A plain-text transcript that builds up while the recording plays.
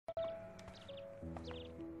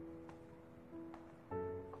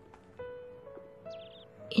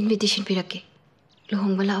invitation pirake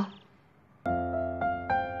luhongba lao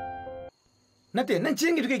nate nang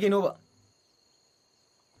cheng gi ke no ba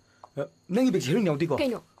nang gi bek hiring yaudi ko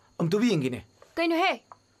kaino am to bi yengine kaino he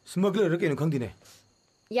smuggler ke no khang dine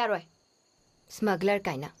yaroi smuggler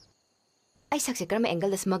kaina ai sakse karma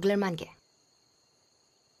angle da smuggler man ke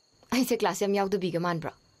ai se class yam yaud bi ga man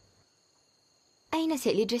bra ai na se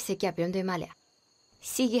li dress se kya piram doi male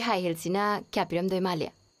sigi high heels sina kya piram doi male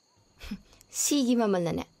sigi mamal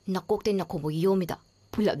na ne nakok te nakho bo yomida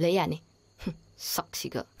pulap la yani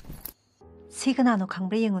saksiga siga nano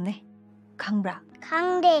khangbra yengune khangbra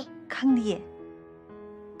khangde khangdiye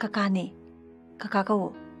kaka ne kaka ko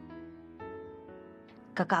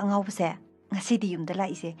kaka ngau pse ngasi di yum da la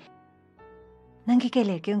ise nangi ke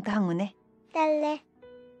le kyung ta hangune talle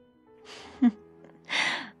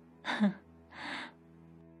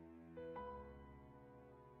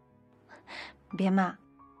bema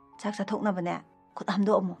chak sa thok na bane khut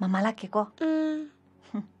hamdo amu mama la ke ko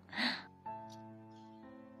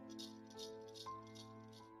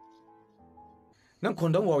nang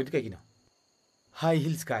khondong wa di ke gina high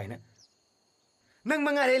heels kai na nang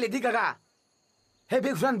manga re le di kaga he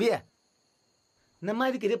big friend bi na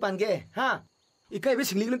mai bi ke pan ge ha ikai be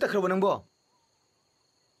singli ta khro nang bo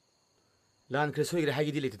lan kre soi re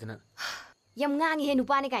hagi di le tana yam ngangi he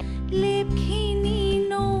nupa ni kai lepkhini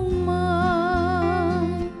noma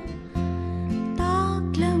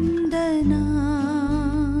taklam dana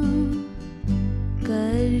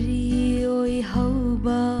kari oi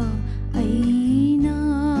hauba aina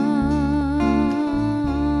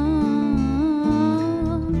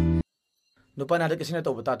nupa na de kesina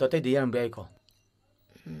to bata to te di yam be ko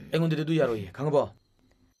engon de du yaro ye khang bo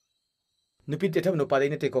nupi te thab nupa de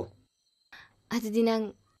ne te ko adudi nang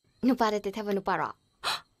nupa de te thaba nupa ra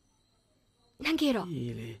nang ge ro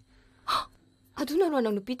ile aduna ro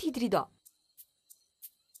nang nupi thi tri do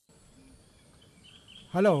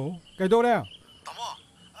hello kai do re tamo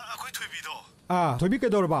akhoi thoi bi do thoibi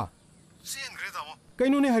kai do ba sin gre tamo kai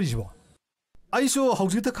no ne hari jibo aiso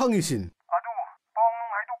hauji ta khangisin adu pong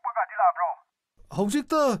hai dok pa ga di la bro hauji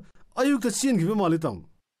ta ayuk ta sin gi be mali tang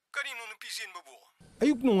kari no nupi sin babu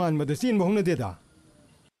ayuk nongan ma da sin ba hongna de da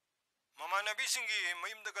mama nabi singi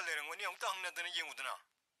mayum da ga lerang wani amta hangna da na yengudana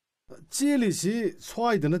cheli si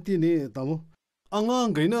swai da na ti ni tamo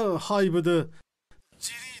angang gaina haibada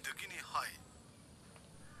chiri da kini hai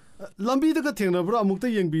lambi da ka thengna bra amuk ta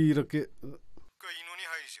yengbi rake kai no ni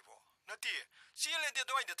hai sibo nati chele de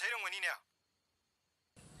doi da thairang wani ne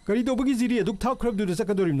kari do bagi jiri aduk thak khrab du da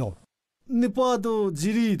sakadorim no nipa do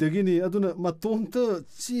jiri da gini aduna matom ta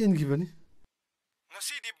chen gi bani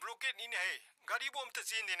ngasi di blockade ni ne hai gari bom ta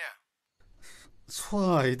chen ni ne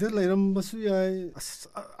swai da lairam basu yai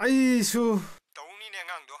ai su tawni ne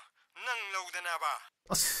ngang do nang lodana ba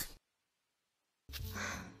as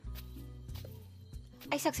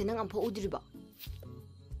ai sakse nang ampho udri ba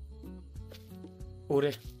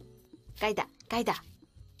ore kaida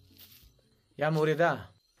ya more da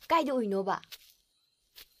kaida uino ba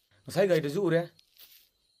sai gai de zu ure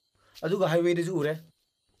aduga highway de zu ure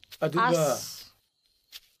aduga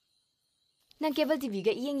nang cable tv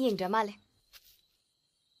ga yeng dra male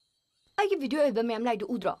ai ki video e ba mem lai du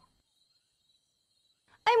udro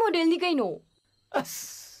ai model ni kai no as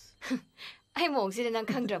ai mong si nang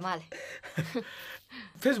khang dra male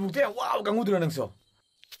Facebook te wow gang udra nang so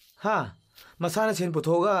ha masana chen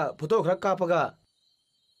photoga photo khra kapaga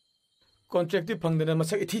contract ti phangdena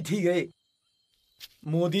masak thi gai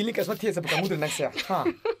modi ni kasma the sa gang udra nang sa ha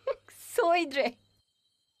soidre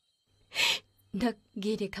dak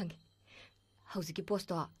ge de khang hausi ki post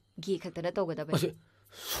to ge khakta na to ga da ba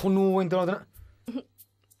sonu wen to na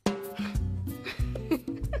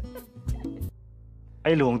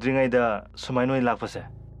ai luhongdringai da sumai noi lakpase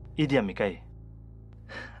idiam mi kai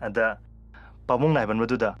ada pabung nai ban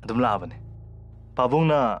madu da adum la bane pabung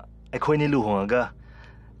na akhoi ni luhonga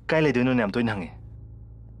kai le doino nyam toin hange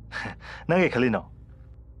nange khali no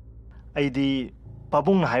ai di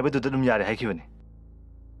pabung na hai badu da dum yare hai ki bane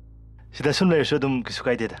sida sun le so dum kisu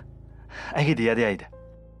kai de da ai gi dia de ai da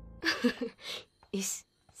is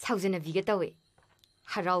saujana viga tawe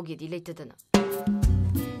harau ge di leita dana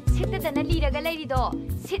sitna dana lira ga leiri do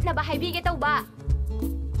sitna ba haibi ge tauba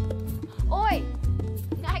oi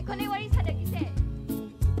ngai ko ne wari sada gi se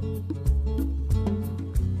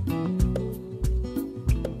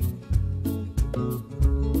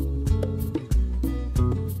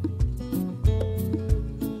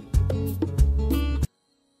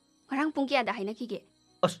warang pung kya da haina ki ge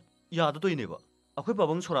as ya da toine ba akhoi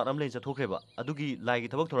pabang sorat am lein chathokre ba adugi lai gi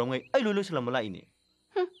thabak thoram ngai ai loi loi salam la ini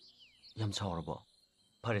yam chawr ba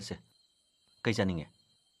phare se kai janinge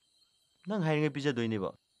Nang hai ngai pizza doi ne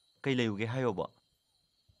ba. Kai layu ge hayo ba.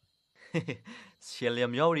 Sel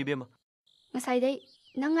yam yauri bema. Ngasai dai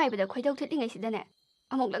nang ngai bada khoidau thitlingai sidane.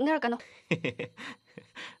 Amok laknar kano.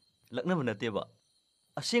 Lakna bana te ba.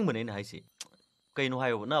 Aseng bane na haisi. Kai no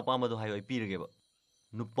hayo na pa ma do hayo ai pirage ba.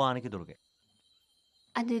 Nupa ne ke dorge.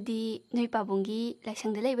 Adudi noi pabungi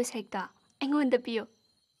laisang da laiba saikta. Aingon da piyo.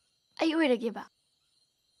 Ai oirage ba.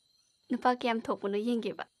 Nupa kiyam thokpuno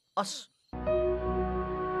yenge ba. As.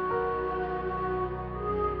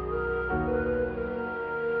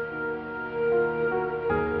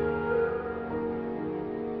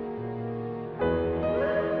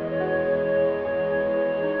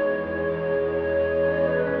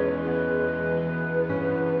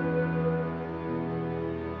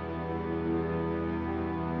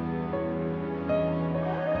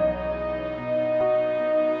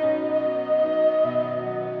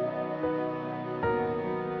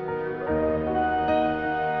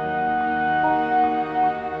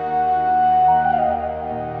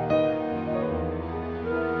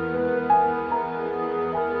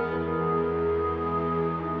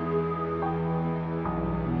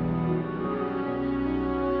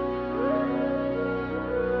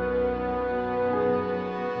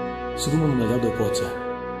 Siguro mo na daw po siya.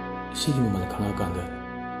 Sige mo malakang aganda.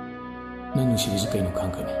 Nang nusibisi kayo ng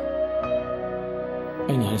kangkani.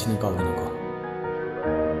 Ay niya halis ng kawagan ko.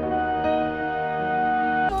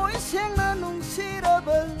 Mo'y siyang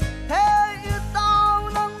nanungsirabal. Hey, itaw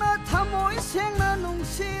lang na tamo'y siyang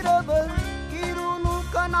nanungsirabal. Kirunu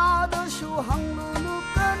ka na da shuhang lulu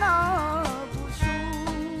ka na busu.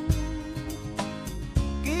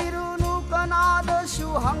 Kirunu ka na da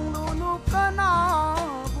shuhang lulu ka na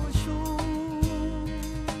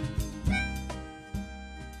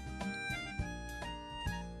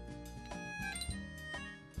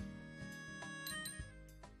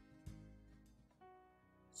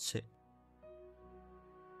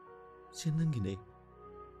Se nangi ne.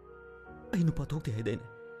 Ai nupa thok te hai dai ne.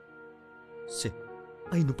 Se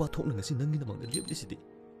ai nupa thok na ngasi nangi na mang lep di sidi.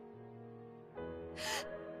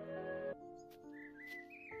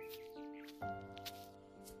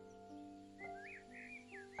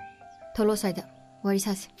 Tholo saida wari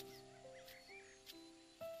sase.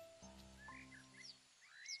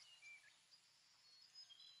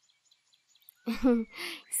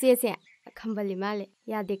 Sia khambali male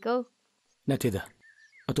ya deko. Natida.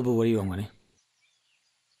 Atobo wari yongani.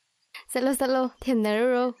 Salo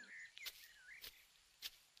themnaroro.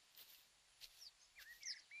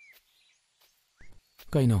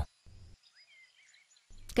 Kaino.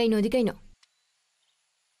 Kaino di kaino.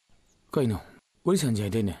 Kaino. Wari sanjay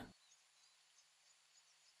de ne.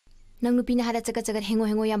 Nang nupi na hada chagat hengo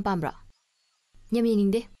yam pambra. Nyam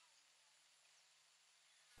yening de.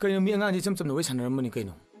 Kaino mi angan di cham na wai sanaramani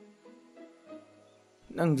kaino.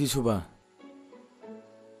 Nang di suba.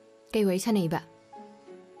 Kay wari sanay ba?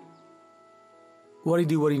 Wari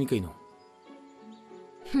ni kaino.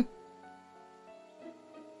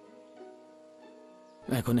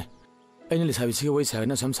 Ay ko ne. Ay nila sabi sige wai sa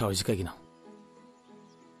na sam sawi si kagino.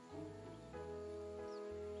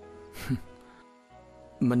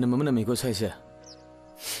 Manamamana may ko sa isa.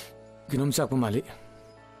 Ginumsak pa mali.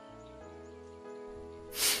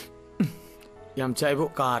 Yam chay po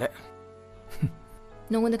kare.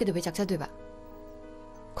 Nongon na kido bay chaksa doy ba?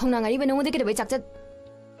 Kung nangari ba nongon na kido bay chaksa